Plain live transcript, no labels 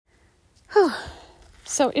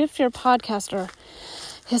So if your podcaster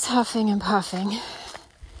is huffing and puffing,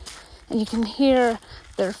 and you can hear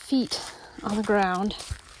their feet on the ground,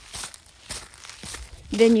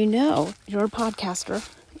 then you know your podcaster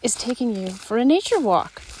is taking you for a nature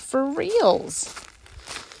walk for reals.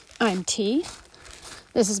 I'm T.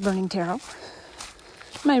 This is Burning Tarot.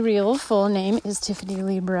 My real full name is Tiffany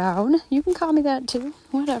Lee Brown. You can call me that too,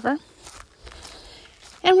 whatever.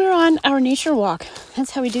 And we're on our nature walk.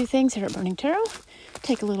 That's how we do things here at Burning Tarot.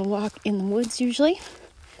 Take a little walk in the woods usually.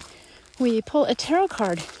 We pull a tarot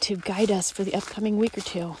card to guide us for the upcoming week or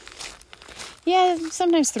two. Yeah,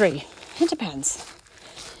 sometimes 3. It depends.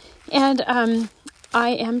 And I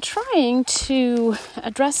am trying to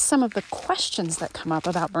address some of the questions that come up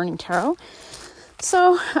about Burning Tarot.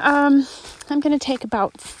 So I'm going to take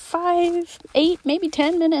about 5, 8, maybe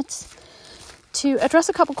 10 minutes to address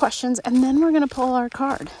a couple questions, and then we're going to pull our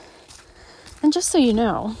card. And just so you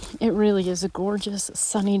know, it really is a gorgeous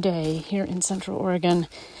sunny day here in Central Oregon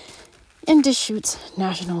in Deschutes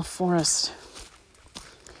National Forest.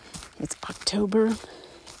 It's October,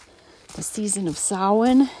 the season of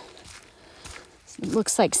Samhain. It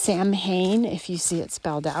looks like Samhain if you see it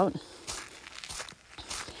spelled out.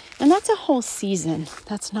 And that's a whole season.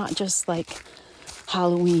 That's not just like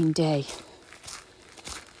Halloween Day.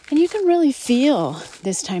 And you can really feel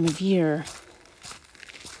this time of year.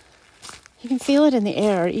 You can feel it in the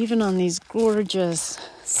air, even on these gorgeous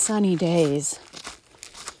sunny days.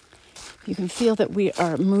 You can feel that we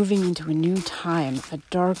are moving into a new time, a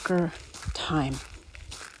darker time.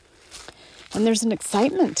 And there's an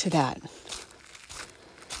excitement to that.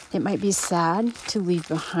 It might be sad to leave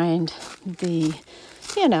behind the,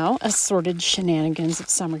 assorted shenanigans of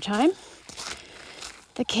summertime.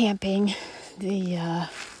 The camping, the,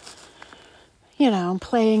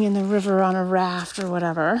 playing in the river on a raft or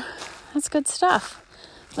whatever. That's good stuff.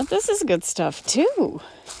 But this is good stuff too.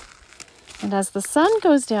 And as the sun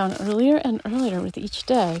goes down earlier and earlier with each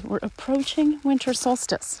day, we're approaching winter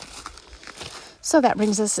solstice. So that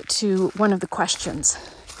brings us to one of the questions.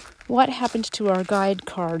 What happened to our guide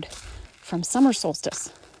card from summer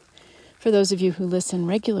solstice? For those of you who listen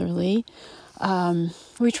regularly,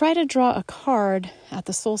 we try to draw a card at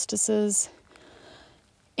the solstices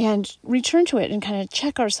and return to it and kind of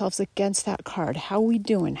check ourselves against that card. How are we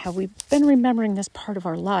doing? Have we been remembering this part of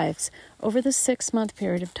our lives over the 6-month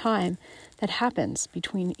period of time that happens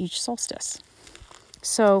between each solstice?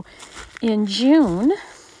 So in June,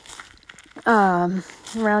 around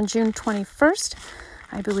June 21st,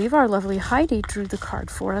 I believe our lovely Heidi drew the card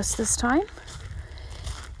for us this time.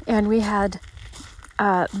 And we had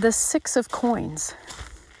the 6 of coins.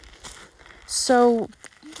 So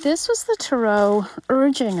this was the tarot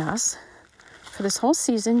urging us for this whole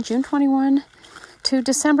season, June 21 to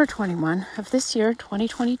December 21 of this year,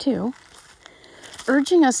 2022,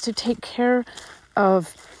 urging us to take care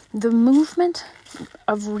of the movement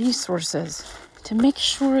of resources, to make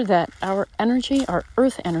sure that our energy, our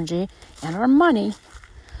earth energy, and our money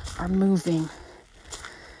are moving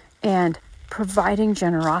and providing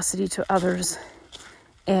generosity to others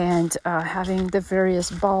and having the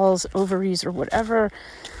various balls, ovaries, or whatever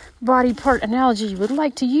body part analogy you would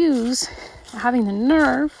like to use, having the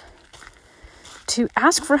nerve to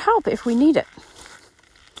ask for help if we need it.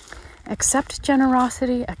 Accept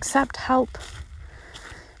generosity, accept help.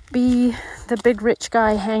 Be the big rich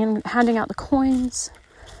guy handing out the coins.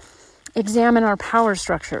 Examine our power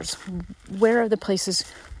structures. Where are the places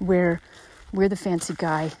where we're the fancy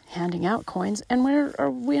guy handing out coins, and where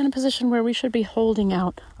are we in a position where we should be holding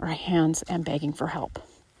out our hands and begging for help?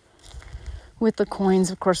 With the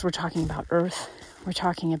coins, of course, we're talking about earth. We're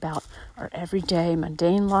talking about our everyday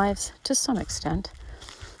mundane lives to some extent.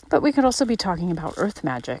 But we could also be talking about earth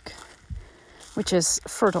magic, which is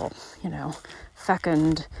fertile,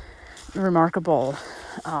 fecund, remarkable,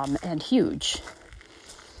 and huge.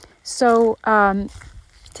 So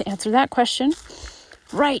to answer that question,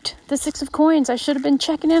 right, the 6 of coins, I should have been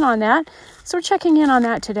checking in on that. So we're checking in on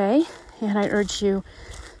that today, and I urge you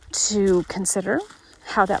to consider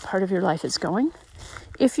how that part of your life is going.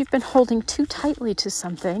 If you've been holding too tightly to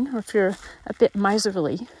something, or if you're a bit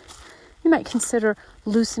miserly, you might consider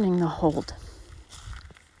loosening the hold.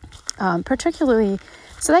 Particularly,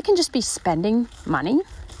 so that can just be spending money,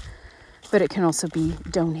 but it can also be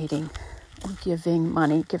donating or giving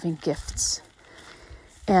money, giving gifts,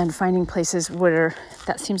 and finding places where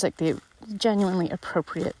that seems like the genuinely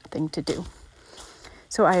appropriate thing to do.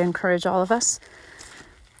 So I encourage all of us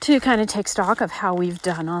to kind of take stock of how we've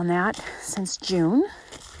done on that since June.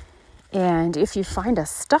 And if you find a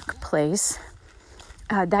stuck place,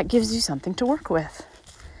 that gives you something to work with.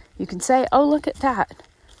 You can say, oh, look at that.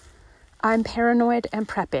 I'm paranoid and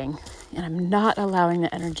prepping, and I'm not allowing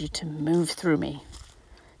the energy to move through me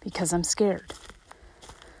because I'm scared.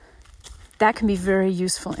 That can be very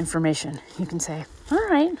useful information. You can say, all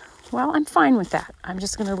right, well, I'm fine with that. I'm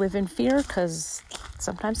just going to live in fear because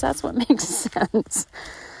sometimes that's what makes sense.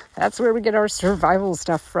 That's where we get our survival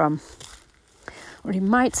stuff from. Or you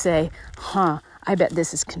might say, I bet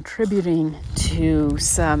this is contributing to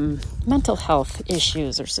some mental health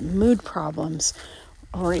issues or some mood problems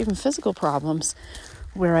or even physical problems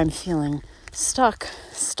where I'm feeling stuck,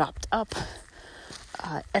 stopped up.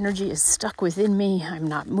 Energy is stuck within me. I'm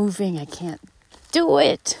not moving. I can't do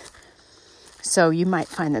it. So you might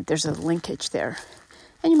find that there's a linkage there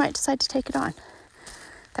and you might decide to take it on.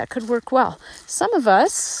 That could work well. Some of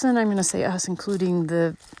us, and I'm going to say us, including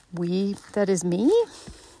the we that is me,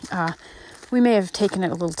 we may have taken it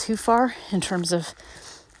a little too far in terms of,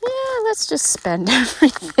 let's just spend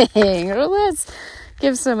everything or let's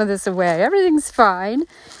give some of this away. Everything's fine.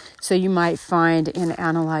 So you might find in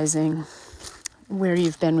analyzing where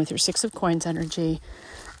you've been with your Six of Coins energy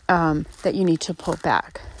that you need to pull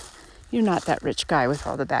back. You're not that rich guy with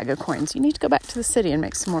all the bag of coins. You need to go back to the city and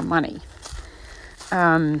make some more money.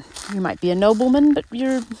 You might be a nobleman, but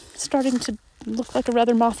you're starting to look like a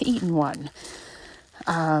rather moth-eaten one.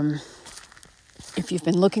 If you've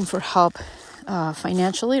been looking for help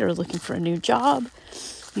financially or looking for a new job,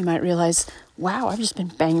 you might realize, wow, I've just been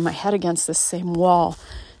banging my head against this same wall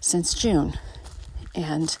since June.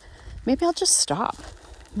 And maybe I'll just stop.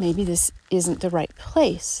 Maybe this isn't the right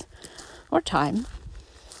place or time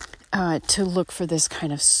to look for this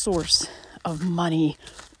kind of source of money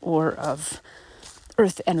or of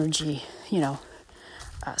earth energy,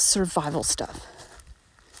 survival stuff.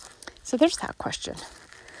 So there's that question.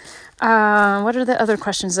 What are the other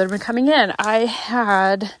questions that have been coming in? I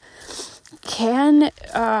had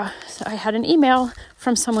an email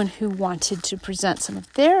from someone who wanted to present some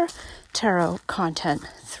of their tarot content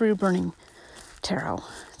through Burning Tarot,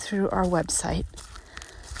 through our website,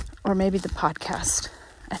 or maybe the podcast.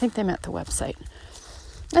 I think they meant the website.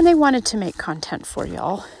 And they wanted to make content for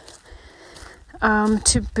y'all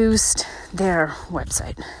to boost their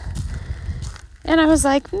website. And I was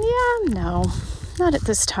like, no, not at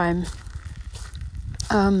this time.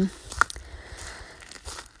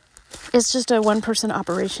 It's just a one-person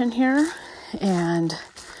operation here. And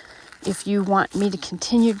if you want me to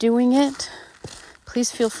continue doing it, please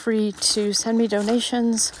feel free to send me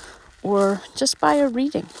donations or just buy a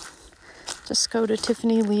reading. Just go to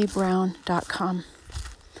tiffanyleebrown.com.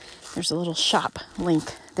 There's a little shop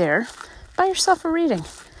link there. Buy yourself a reading.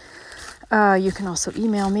 You can also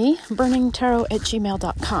email me,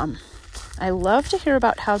 burningtarot@gmail.com. I love to hear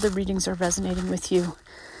about how the readings are resonating with you.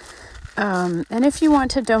 And if you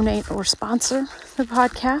want to donate or sponsor the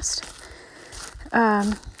podcast,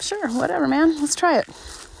 sure, whatever, man. Let's try it.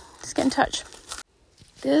 Let's get in touch.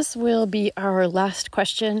 This will be our last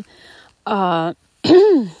question, and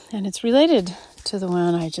it's related to the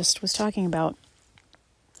one I just was talking about.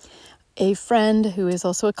 A friend who is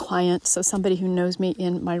also a client, so somebody who knows me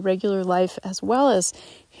in my regular life as well as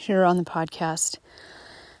here on the podcast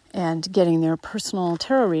and getting their personal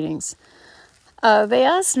tarot readings. They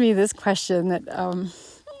asked me this question that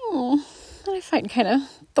I find kind of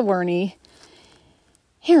thorny.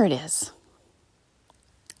 Here it is.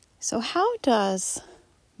 So how does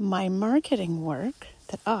my marketing work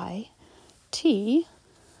that I, T,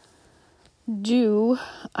 do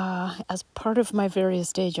as part of my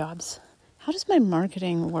various day jobs, how does my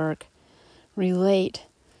marketing work relate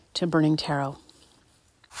to Burning Tarot?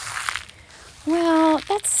 Well,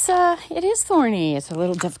 it is thorny. It's a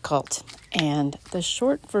little difficult. And the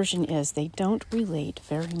short version is they don't relate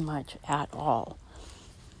very much at all.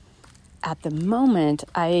 At the moment,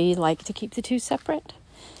 I like to keep the two separate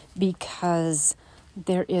because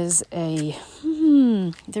there's a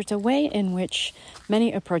way in which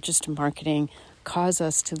many approaches to marketing cause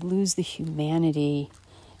us to lose the humanity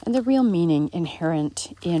and the real meaning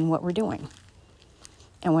inherent in what we're doing.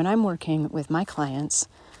 And when I'm working with my clients,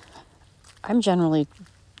 I'm generally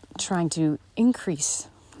trying to increase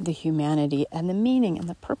the humanity and the meaning and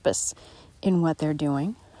the purpose in what they're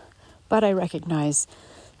doing. But I recognize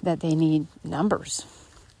that they need numbers.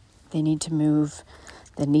 They need to move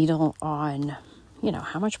the needle on,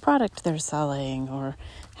 how much product they're selling or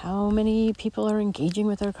how many people are engaging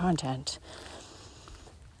with their content.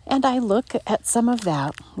 And I look at some of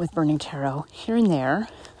that with Burning Tarot here and there,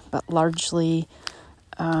 but largely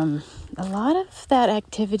a lot of that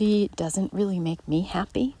activity doesn't really make me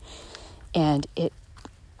happy, and it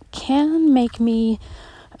can make me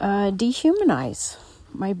dehumanize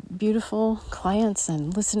my beautiful clients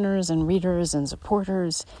and listeners and readers and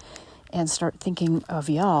supporters and start thinking of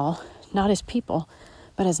y'all not as people,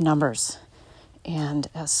 but as numbers and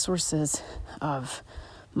as sources of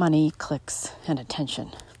money, clicks, and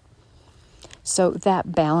attention. So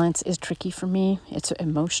that balance is tricky for me. It's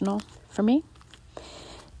emotional for me.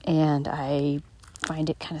 And I find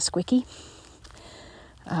it kind of squicky.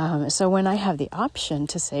 So when I have the option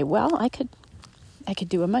to say, well, I could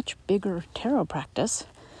do a much bigger tarot practice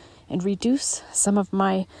and reduce some of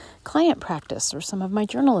my client practice or some of my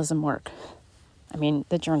journalism work. I mean,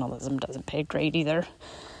 the journalism doesn't pay great either.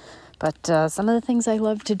 But some of the things I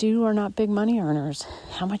love to do are not big money earners.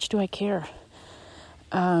 How much do I care?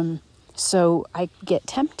 So I get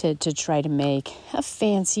tempted to try to make a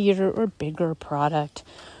fancier or bigger product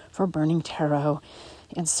for Burning Tarot.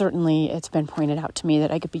 And certainly it's been pointed out to me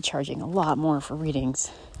that I could be charging a lot more for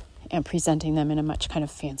readings and presenting them in a much kind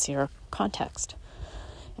of fancier context.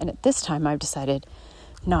 And at this time I've decided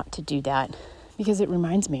not to do that because it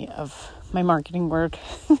reminds me of my marketing work,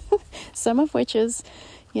 some of which is,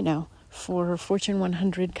 for Fortune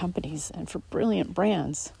 100 companies and for brilliant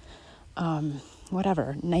brands,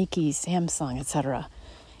 whatever, Nike, Samsung, etc.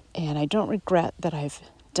 And I don't regret that I've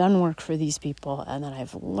done work for these people and that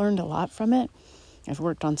I've learned a lot from it. I've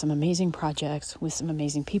worked on some amazing projects with some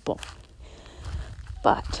amazing people.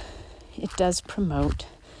 But it does promote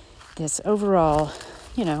this overall,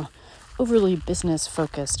 overly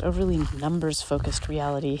business-focused, overly numbers-focused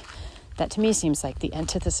reality that to me seems like the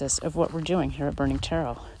antithesis of what we're doing here at Burning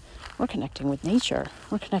Tarot. We're connecting with nature.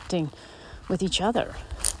 We're connecting with each other.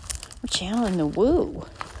 We're channeling the woo.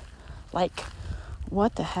 Like,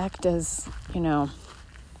 what the heck does,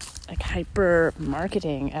 hyper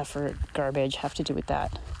marketing effort garbage have to do with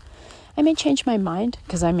that? I may change my mind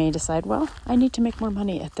because I may decide, well, I need to make more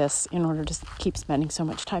money at this in order to keep spending so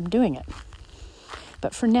much time doing it.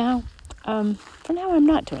 But for now I'm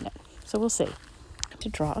not doing it. So we'll see. To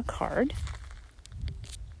draw a card.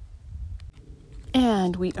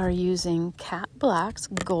 And we are using Cat Black's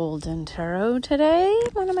Golden Tarot today,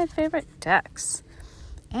 one of my favorite decks.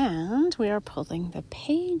 And we are pulling the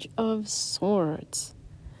Page of Swords.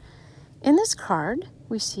 In this card,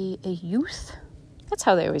 we see a youth. That's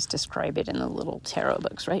how they always describe it in the little tarot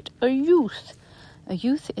books, right? A youth. A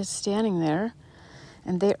youth is standing there,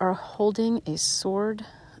 and they are holding a sword.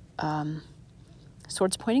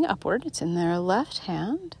 Sword's pointing upward. It's in their left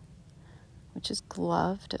hand, which is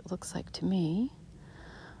gloved, it looks like to me,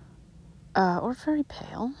 or very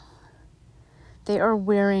pale. They are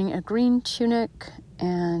wearing a green tunic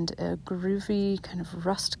and a groovy kind of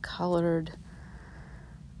rust-colored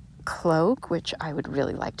cloak, which I would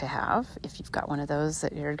really like to have. If you've got one of those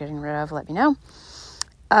that you're getting rid of, let me know.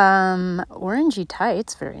 Orangey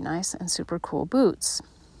tights, very nice, and super cool boots.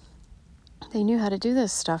 They knew how to do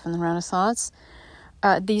this stuff in the Renaissance.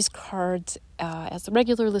 These cards, as the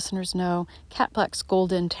regular listeners know, Cat Black's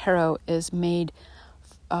Golden Tarot is made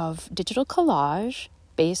of digital collage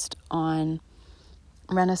based on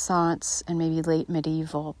Renaissance and maybe late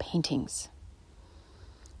medieval paintings.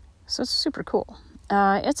 So it's super cool.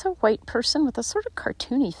 It's a white person with a sort of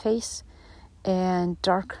cartoony face and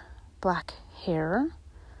dark black hair.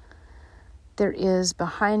 There is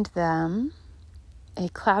behind them a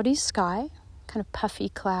cloudy sky, kind of puffy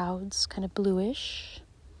clouds, kind of bluish.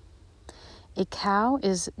 A cow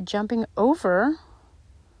is jumping over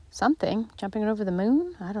something, jumping over the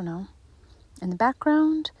moon, I don't know, in the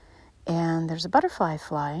background. And there's a butterfly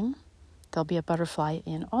flying. There'll be a butterfly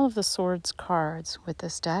in all of the Swords cards with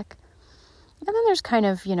this deck. And then there's kind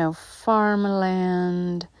of,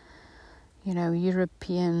 farmland,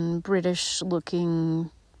 European,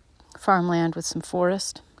 British-looking farmland with some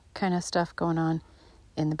forest kind of stuff going on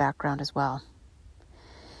in the background as well.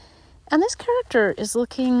 And this character is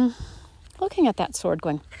looking at that sword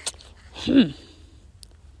going,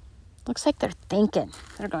 Looks like they're thinking.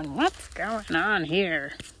 They're going, what's going on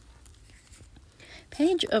here?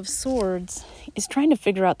 Page of Swords is trying to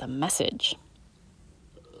figure out the message.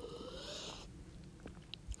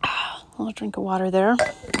 A little drink of water there.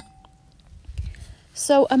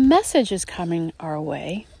 So a message is coming our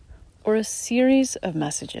way, or a series of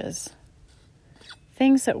messages.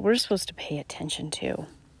 Things that we're supposed to pay attention to.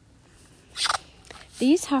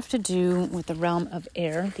 These have to do with the realm of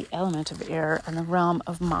air, the element of air, and the realm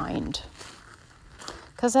of mind.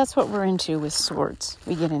 Because that's what we're into with swords.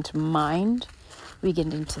 We get into mind, we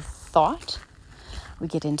get into thought, we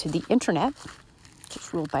get into the internet, which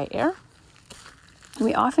is ruled by air.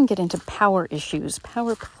 We often get into power issues,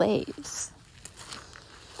 power plays.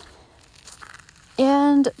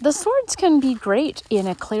 And the swords can be great in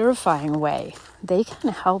a clarifying way. They can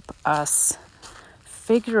help us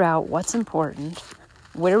figure out what's important,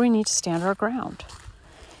 where we need to stand our ground.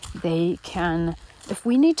 They can, if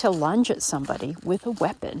we need to lunge at somebody with a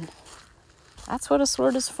weapon, that's what a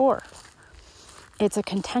sword is for. It's a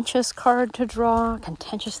contentious card to draw,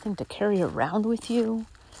 contentious thing to carry around with you.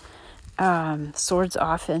 Swords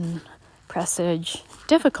often presage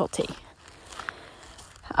difficulty.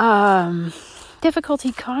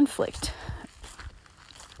 Difficulty, conflict.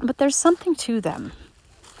 But there's something to them.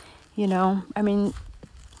 You know, I mean,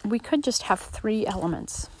 we could just have 3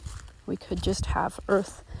 elements. We could just have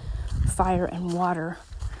earth, fire, and water.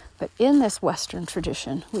 But in this Western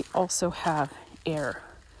tradition, we also have air.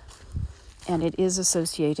 And it is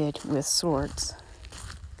associated with swords.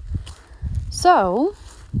 So,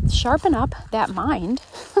 sharpen up that mind,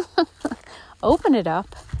 open it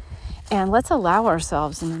up, and let's allow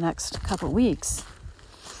ourselves in the next couple of weeks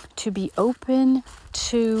to be open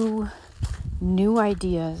to new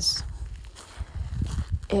ideas.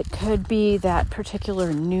 It could be that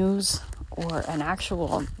particular news or an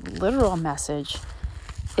actual literal message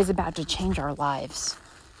is about to change our lives.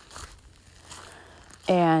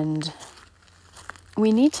 And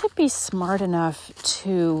we need to be smart enough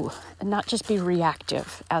to not just be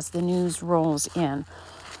reactive as the news rolls in,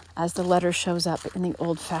 as the letter shows up in the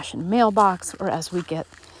old-fashioned mailbox, or as we get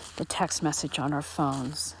the text message on our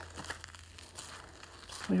phones.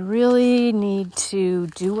 We really need to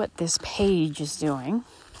do what this page is doing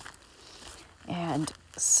and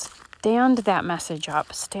stand that message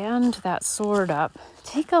up, stand that sword up,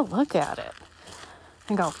 take a look at it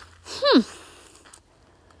and go,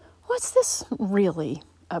 what's this really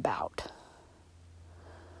about?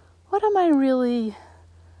 What am I really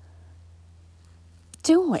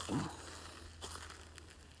doing?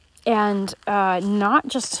 And not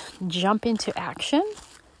just jump into action.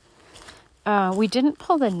 We didn't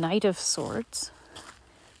pull the Knight of Swords,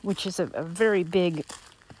 which is a very big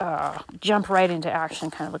jump right into action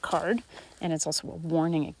kind of a card. And it's also a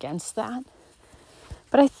warning against that.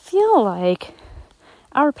 But I feel like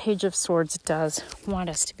our Page of Swords does want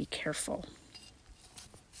us to be careful.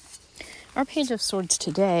 Our Page of Swords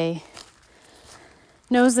today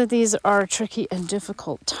knows that these are tricky and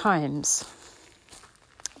difficult times.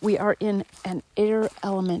 We are in an air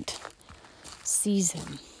element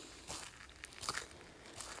season.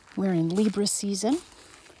 We're in Libra season.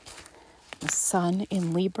 The sun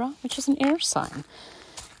in Libra, which is an air sign.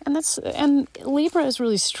 And Libra is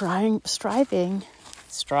really striving something.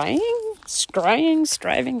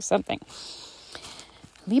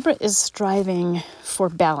 Libra is striving for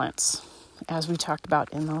balance, as we talked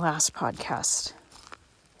about in the last podcast.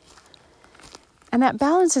 And that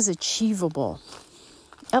balance is achievable,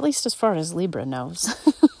 at least as far as Libra knows,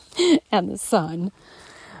 and the sun.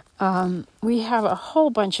 We have a whole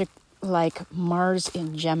bunch of Mars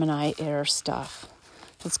in Gemini air stuff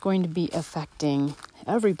that's going to be affecting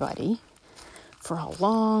everybody for a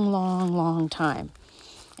long, long, long time.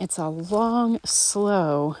 It's a long,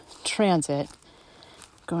 slow transit,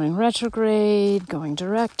 going retrograde, going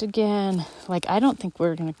direct again. I don't think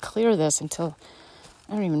we're going to clear this until,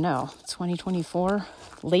 I don't even know, 2024,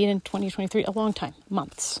 late in 2023, a long time,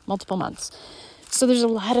 multiple months. So there's a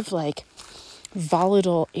lot of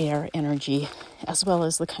volatile air energy, as well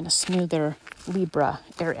as the kind of smoother Libra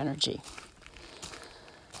air energy.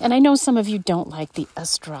 And I know some of you don't like the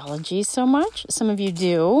astrology so much. Some of you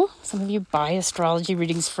do. Some of you buy astrology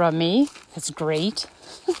readings from me. That's great.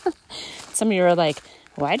 Some of you are like,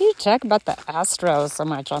 why do you talk about the astro so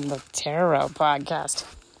much on the tarot podcast?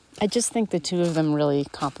 I just think the two of them really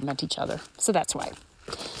complement each other. So that's why.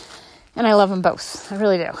 And I love them both. I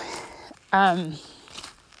really do.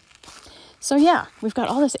 So yeah, we've got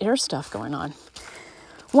all this air stuff going on.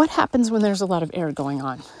 What happens when there's a lot of air going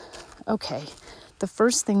on? Okay, the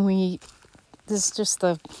first thing this is just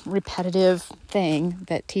the repetitive thing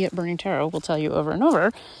that T at Burning Tarot will tell you over and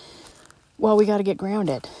over. Well, we got to get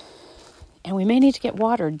grounded. And we may need to get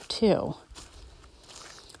watered too.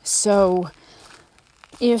 So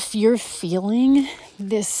if you're feeling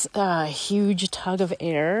this huge tug of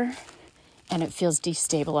air and it feels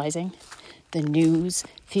destabilizing, the news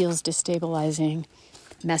feels destabilizing,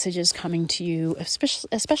 messages coming to you,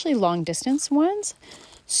 especially long distance ones.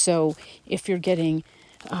 So if you're getting,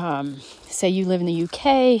 say you live in the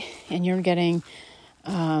UK and you're getting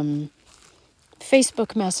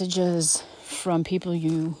Facebook messages from people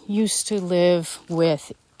you used to live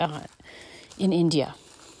with in India,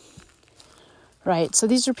 right? So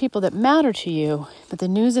these are people that matter to you, but the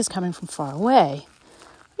news is coming from far away,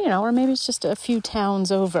 or maybe it's just a few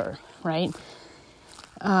towns over, right?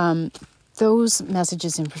 Those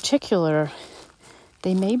messages in particular,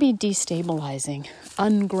 they may be destabilizing,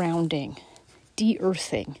 ungrounding,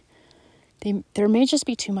 de-earthing. There may just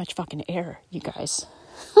be too much fucking air, you guys.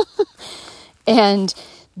 And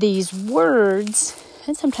these words,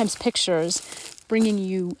 and sometimes pictures, bringing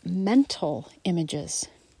you mental images,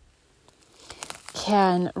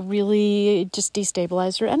 can really just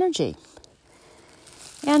destabilize your energy.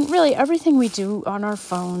 And really, everything we do on our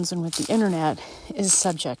phones and with the internet is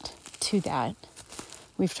subject to that.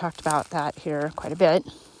 We've talked about that here quite a bit.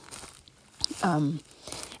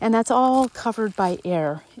 And that's all covered by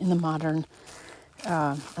air in the modern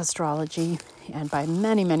astrology and by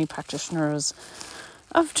many, many practitioners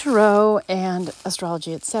of tarot and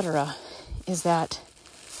astrology, etc., is that,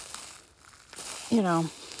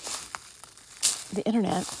 the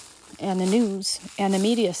internet and the news and the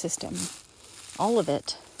media system, all of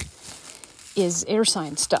it is air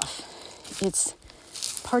sign stuff. It's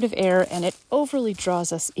part of air, and it overly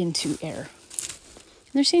draws us into air.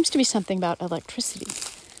 And there seems to be something about electricity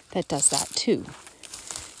that does that too.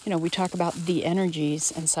 We talk about the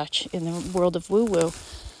energies and such in the world of woo-woo.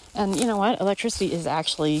 And you know what? Electricity is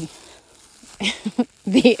actually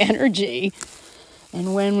the energy.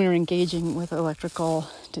 And when we're engaging with electrical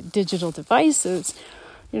digital devices,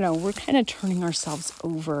 we're kind of turning ourselves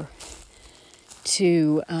over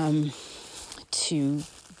to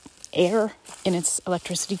air in its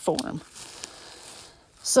electricity form.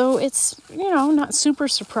 So it's, not super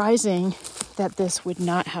surprising that this would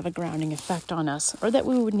not have a grounding effect on us, or that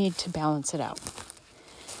we would need to balance it out.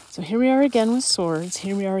 So here we are again with swords.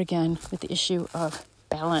 Here we are again with the issue of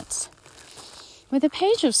balance. With the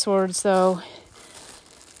Page of Swords, though,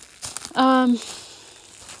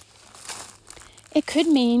 it could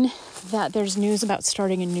mean that there's news about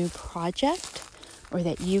starting a new project, or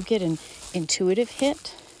that you get an intuitive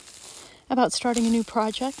hit about starting a new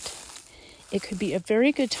project. It could be a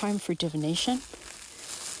very good time for divination.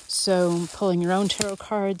 So pulling your own tarot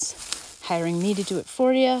cards, hiring me to do it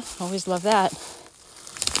for you. Always love that.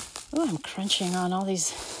 Oh, I'm crunching on all these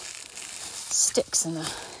sticks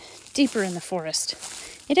deeper in the forest.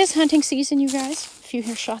 It is hunting season, you guys. If you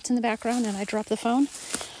hear shots in the background and I drop the phone,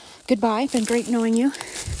 goodbye. Been great knowing you.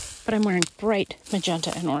 But I'm wearing bright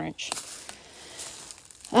magenta and orange.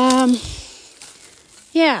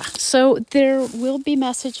 So there will be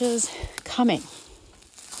messages coming.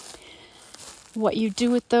 What you do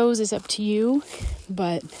with those is up to you,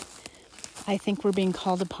 but I think we're being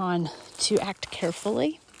called upon to act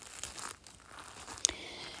carefully.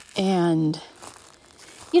 And,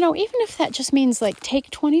 even if that just means take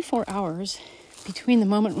 24 hours between the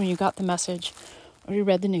moment when you got the message or you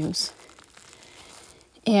read the news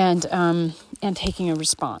and taking a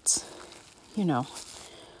response,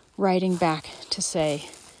 writing back to say,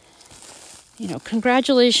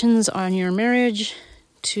 congratulations on your marriage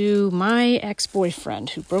to my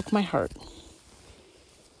ex-boyfriend who broke my heart.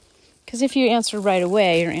 Because if you answer right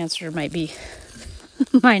away, your answer might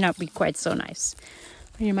not be quite so nice.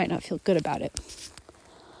 Or you might not feel good about it.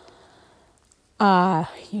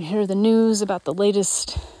 You hear the news about the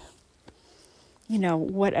latest,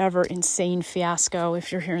 whatever insane fiasco,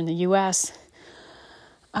 if you're here in the U.S.,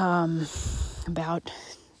 about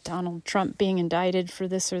Donald Trump being indicted for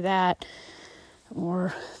this or that,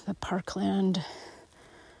 or the Parkland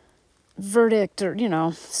verdict, or,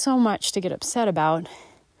 so much to get upset about.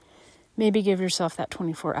 Maybe give yourself that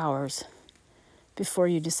 24 hours before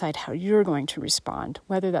you decide how you're going to respond,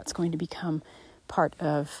 whether that's going to become part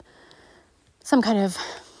of some kind of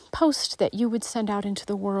post that you would send out into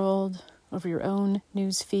the world over your own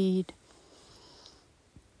news feed,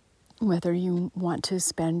 whether you want to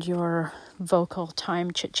spend your vocal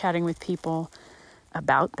time chit-chatting with people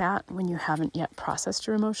about that when you haven't yet processed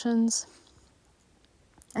your emotions.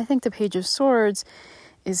 I think the Page of Swords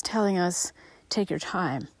is telling us, take your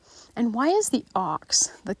time. And why is the ox,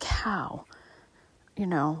 the cow,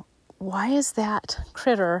 why is that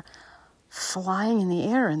critter flying in the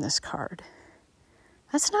air in this card?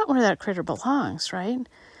 That's not where that critter belongs, right?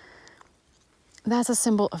 That's a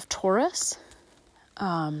symbol of Taurus.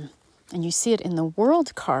 And you see it in the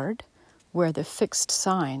World card, where the fixed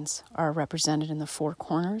signs are represented in the four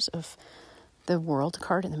corners of the World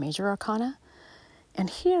card in the Major Arcana. And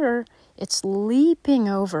here, it's leaping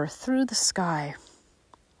over through the sky.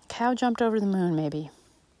 Cow jumped over the moon, maybe.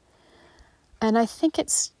 And I think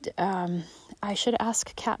it's, I should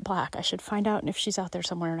ask Kat Black. I should find out if she's out there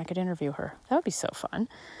somewhere and I could interview her. That would be so fun.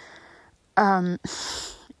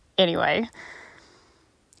 Anyway.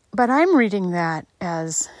 But I'm reading that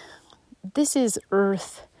as, this is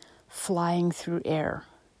Earth flying through air.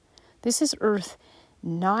 This is Earth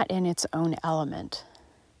not in its own element.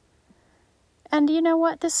 And you know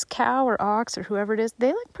what? This cow or ox or whoever it is,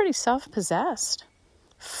 they look pretty self-possessed,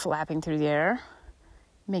 flapping through the air,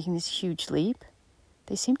 making this huge leap.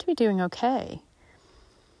 They seem to be doing okay.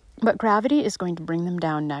 But gravity is going to bring them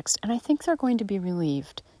down next, and I think they're going to be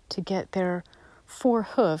relieved to get their 4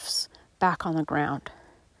 hoofs back on the ground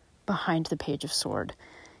behind the Page of Sword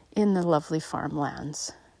in the lovely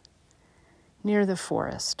farmlands near the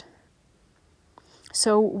forest.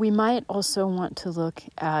 So we might also want to look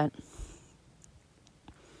at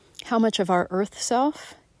how much of our earth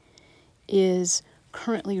self is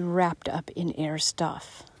currently wrapped up in air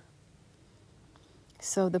stuff.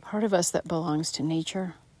 So the part of us that belongs to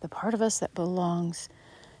nature, the part of us that belongs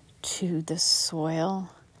to the soil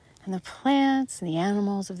and the plants and the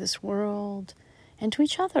animals of this world and to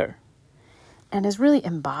each other, and is really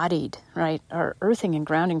embodied, right? Our earthing and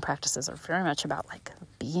grounding practices are very much about like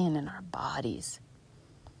being in our bodies.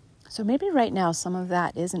 So maybe right now some of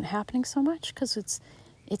that isn't happening so much because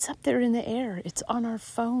it's up there in the air. It's on our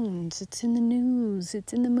phones. It's in the news.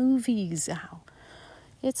 It's in the movies now.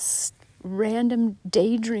 It's random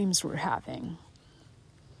daydreams we're having.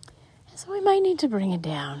 And so we might need to bring it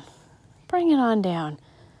down. Bring it on down,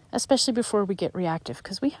 especially before we get reactive,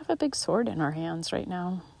 because we have a big sword in our hands right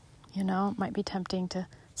now. You know, it might be tempting to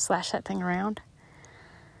slash that thing around.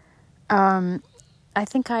 I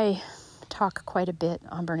think I talk quite a bit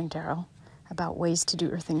on Burning Tarot about ways to do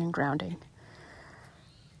earthing and grounding.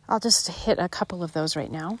 I'll just hit a couple of those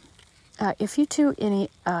right now. If you do any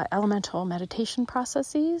elemental meditation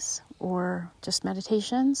processes or just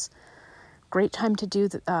meditations, great time to do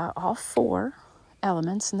all 4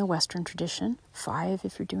 elements in the Western tradition, 5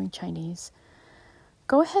 if you're doing Chinese.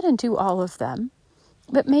 Go ahead and do all of them,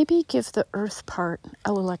 but maybe give the earth part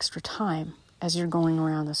a little extra time as you're going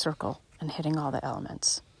around the circle and hitting all the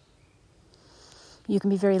elements. You can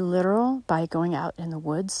be very literal by going out in the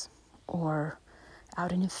woods or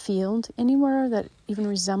out in a field, anywhere that even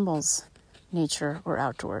resembles nature or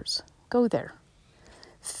outdoors. Go there.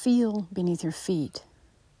 Feel beneath your feet.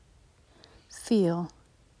 Feel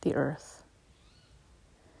the earth.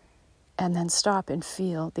 And then stop and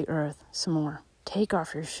feel the earth some more. Take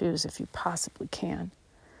off your shoes if you possibly can.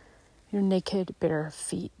 Your naked, bare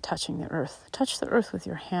feet touching the earth. Touch the earth with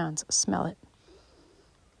your hands. Smell it.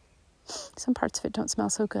 Some parts of it don't smell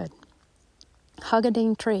so good. Hug a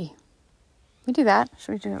dang tree. We do that.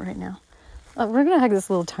 Should we do it right now? Oh, we're going to hug this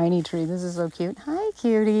little tiny tree. This is so cute. Hi,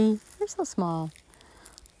 cutie. You're so small.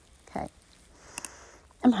 Okay.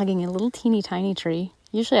 I'm hugging a little teeny tiny tree.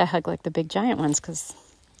 Usually I hug like the big giant ones because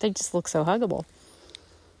they just look so huggable.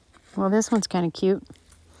 Well, this one's kind of cute.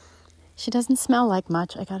 She doesn't smell like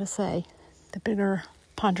much, I gotta say. The bigger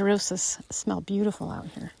ponderosas smell beautiful out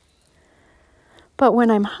here. But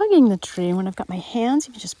when I'm hugging the tree, when I've got my hands,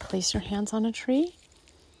 you can just place your hands on a tree.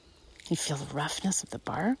 You feel the roughness of the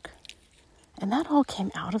bark. And that all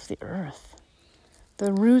came out of the earth.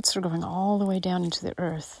 The roots are going all the way down into the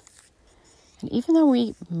earth. And even though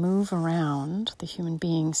we move around, the human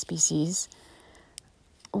being species,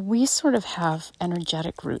 we sort of have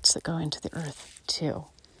energetic roots that go into the earth too.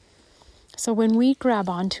 So when we grab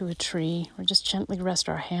onto a tree or just gently rest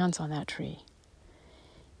our hands on that tree,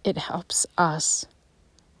 it helps us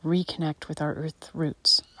reconnect with our earth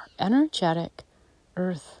roots, our energetic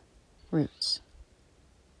earth roots.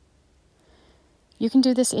 You can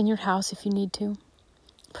do this in your house if you need to.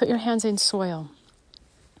 Put your hands in soil.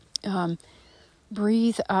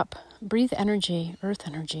 Breathe energy, earth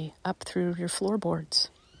energy, up through your floorboards.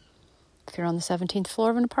 If you're on the 17th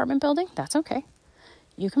floor of an apartment building, that's okay.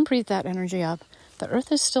 You can breathe that energy up. The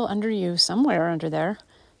earth is still under you, somewhere under there.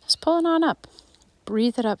 Just pull it on up.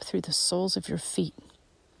 Breathe it up through the soles of your feet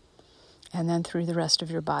and then through the rest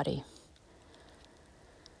of your body.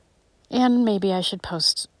 And maybe I should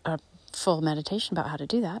post a full meditation about how to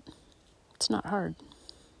do that. It's not hard.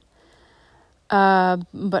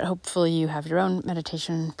 But hopefully you have your own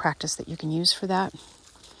meditation practice that you can use for that.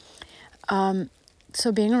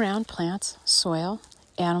 So being around plants, soil,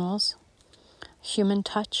 animals, human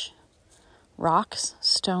touch, rocks,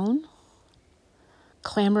 stone,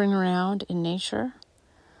 clambering around in nature.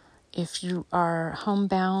 If you are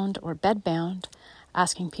homebound or bedbound,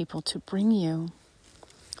 asking people to bring you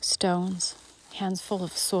stones, hands full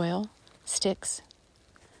of soil, sticks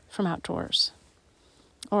from outdoors.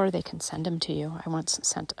 Or they can send them to you. I once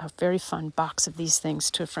sent a very fun box of these things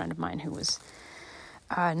to a friend of mine who was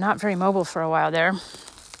not very mobile for a while there.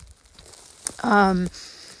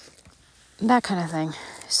 That kind of thing.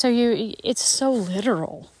 So it's so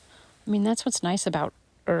literal. I mean, that's what's nice about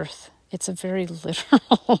Earth. It's a very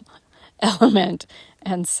literal element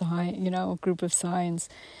and group of signs.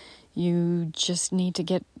 You just need to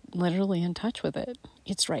get literally in touch with it.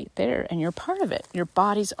 It's right there, and you're part of it. Your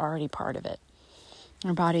body's already part of it.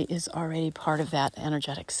 Your body is already part of that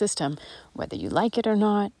energetic system, whether you like it or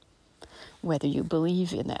not. whether you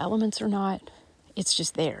believe in the elements or not. It's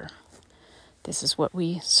just there. This is what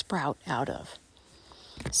we sprout out of.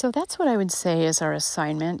 So that's what I would say is our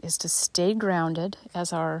assignment, is to stay grounded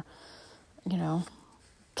as our,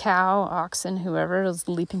 cow, oxen, whoever is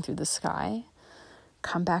leaping through the sky.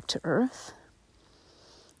 Come back to earth.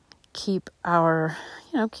 Keep our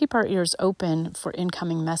ears open for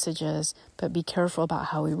incoming messages, but be careful about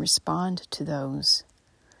how we respond to those.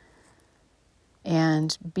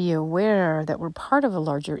 And be aware that we're part of a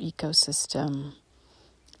larger ecosystem,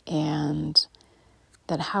 and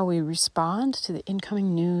that how we respond to the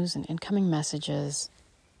incoming news and incoming messages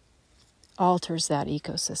alters that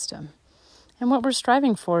ecosystem. And what we're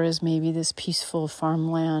striving for is maybe this peaceful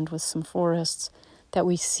farmland with some forests that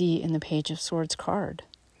we see in the Page of Swords card.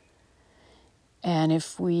 And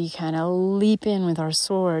if we kind of leap in with our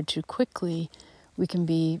sword too quickly, we can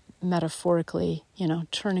be metaphorically,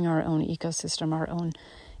 turning our own ecosystem, our own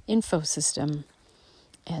info system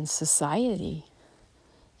and society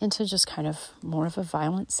into just kind of more of a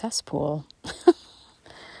violent cesspool.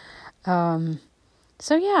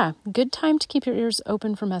 So yeah, good time to keep your ears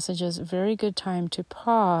open for messages. Very good time to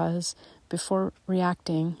pause before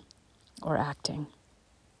reacting or acting.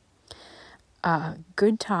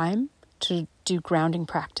 Good time to do grounding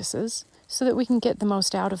practices so that we can get the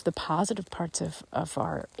most out of the positive parts of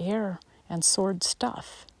our air and sword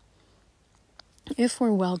stuff. If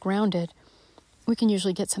we're well grounded, we can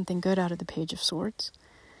usually get something good out of the Page of Swords.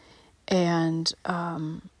 And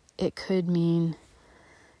it could mean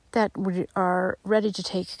that we are ready to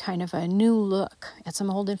take kind of a new look at some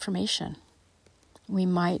old information. We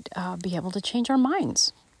might be able to change our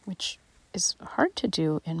minds, which is hard to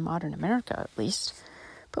do in modern America, at least.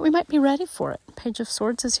 But we might be ready for it. Page of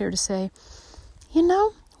Swords is here to say,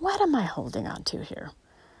 what am I holding on to here?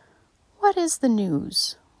 What is the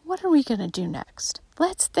news? What are we going to do next?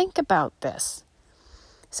 Let's think about this.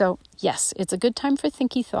 So, yes, it's a good time for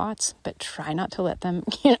thinky thoughts, but try not to let them,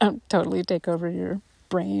 totally take over your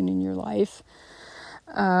brain and your life.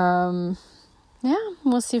 We'll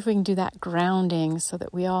see if we can do that grounding so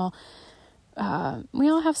that we all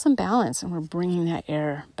have some balance, and we're bringing that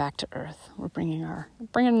air back to earth. We're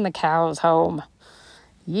bringing the cows home.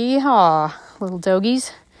 Yeehaw, little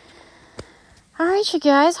doggies. All right, you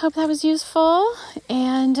guys, hope that was useful.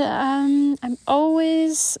 And I'm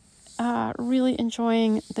always really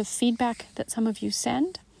enjoying the feedback that some of you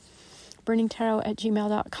send.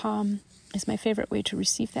 burningtarot@gmail.com is my favorite way to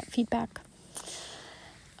receive that feedback.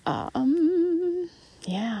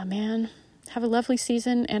 Yeah, man. Have a lovely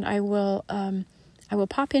season, and I will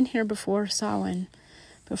pop in here before Samhain,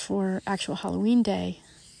 before actual Halloween day,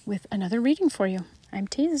 with another reading for you. I'm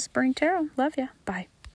T. This is Burning Tarot. Love ya. Bye.